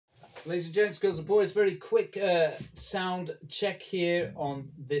Ladies and gents, girls and boys, very quick sound check here on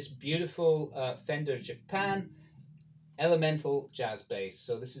this beautiful Fender Japan Elemental Jazz Bass.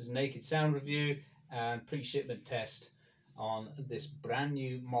 So this is a naked sound review and pre-shipment test on this brand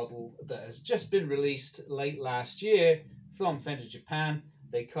new model that has just been released late last year from Fender Japan.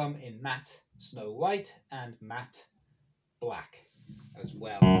 They come in matte snow white and matte black as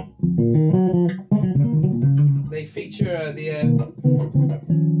well. They feature the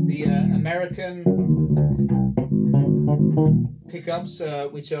American pickups,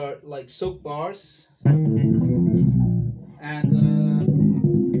 which are like soap bars, and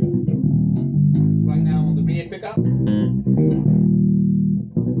right now on the rear pickup,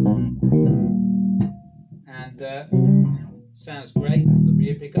 and sounds great on the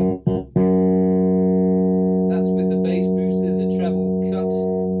rear pickup. That's with the bass booster, the treble cut.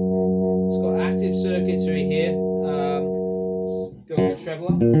 It's got active circuitry here. Go with the treble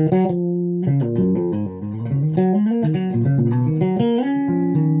up.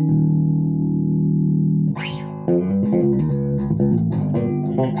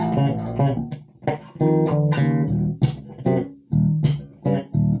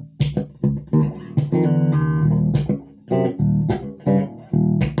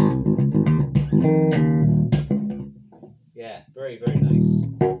 Yeah, very, very nice.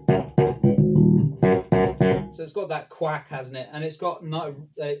 So it's got that quack, hasn't it? And it's got not.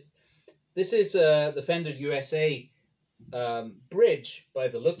 This is the Fender USA bridge by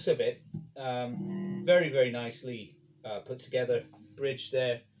the looks of it. Very, very nicely put together bridge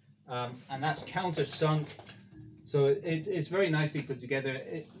there, and that's countersunk. So it's very nicely put together.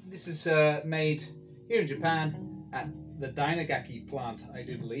 This is made here in Japan at the Dainagaki plant, I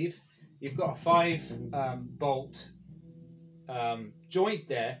do believe. You've got a 5 bolt joint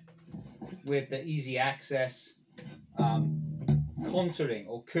there with the easy access contouring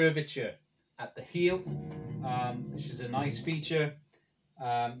or curvature at the heel, which is a nice feature.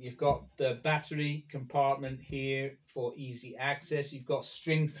 You've got the battery compartment here for easy access. You've got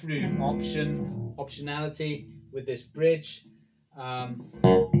string through optionality with this bridge, and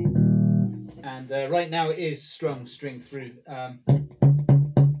right now it is strung string through.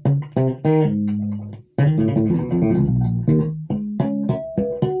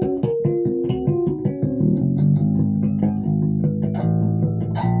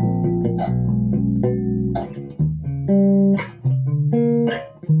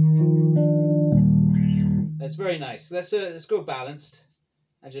 That's very nice. Let's go balanced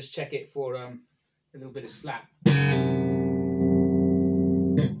and just check it for a little bit of slap.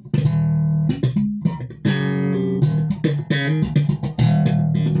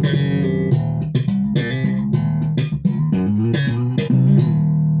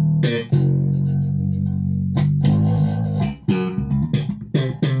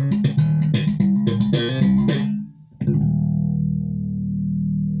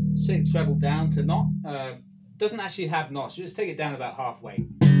 Let's take the treble down to not. Doesn't actually have notch. Just take it down about halfway.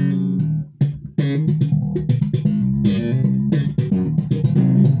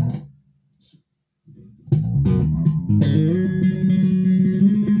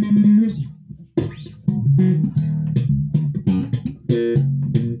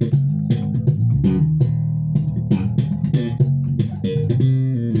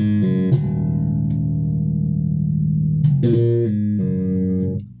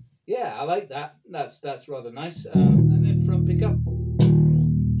 Yeah, I like that. That's rather nice. And then front pickup.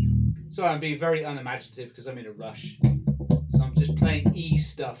 Sorry, I'm being very unimaginative because I'm in a rush. So I'm just playing E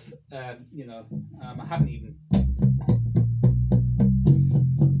stuff. You know, I haven't even.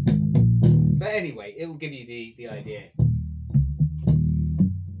 But anyway, it'll give you the idea.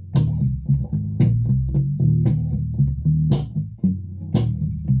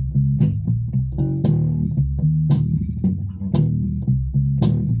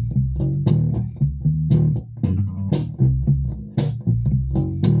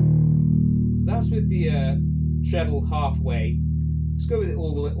 With the treble halfway, let's go with it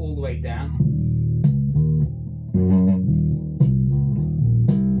all the way down.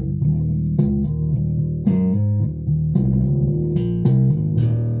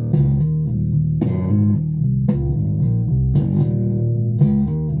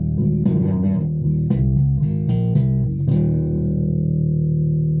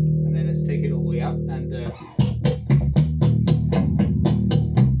 And then let's take it all the way up and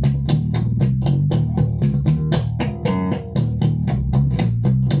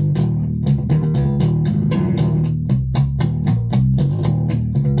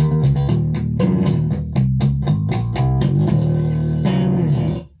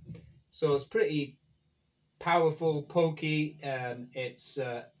so it's pretty powerful, pokey. It's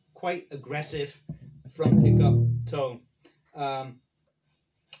quite aggressive front pickup tone.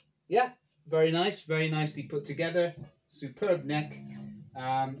 Yeah, very nice, very nicely put together. Superb neck,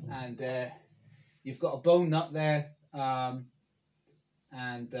 and you've got a bone nut there,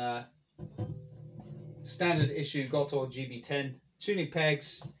 and standard issue Gotoh GB10 tuning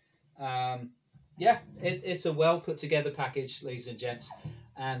pegs. Yeah, it's a well put together package, ladies and gents,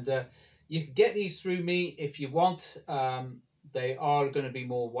 and you can get these through me if you want. They are going to be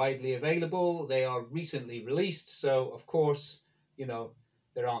more widely available. They are recently released, so of course, you know,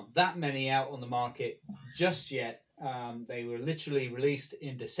 there aren't that many out on the market just yet. They were literally released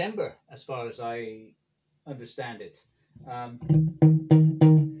in December, as far as I understand it.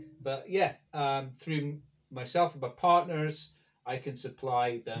 But yeah, through myself and my partners, I can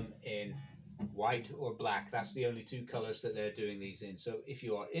supply them in white or black. That's the only two colors that they're doing these in. So if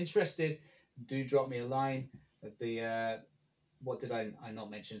you are interested, do drop me a line. The what did I not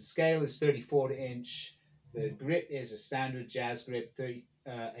mention? Scale is 34 inch. The grip is a standard jazz grip,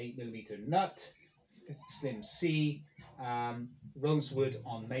 38mm nut, slim C, rosewood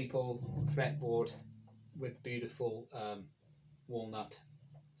on maple fretboard with beautiful walnut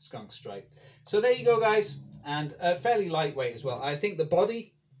skunk stripe. So there you go, guys, and fairly lightweight as well. I think the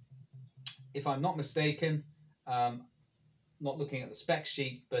body, if I'm not mistaken, not looking at the spec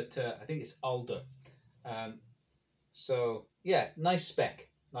sheet, but I think it's Alder. So yeah, nice spec,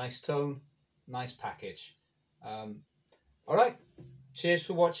 nice tone, nice package. All right, cheers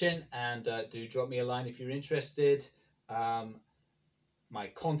for watching, and do drop me a line if you're interested. My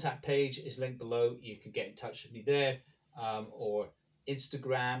contact page is linked below. You can get in touch with me there, or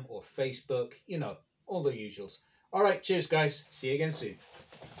Instagram or Facebook, you know, all the usuals. All right, cheers, guys. See you again soon.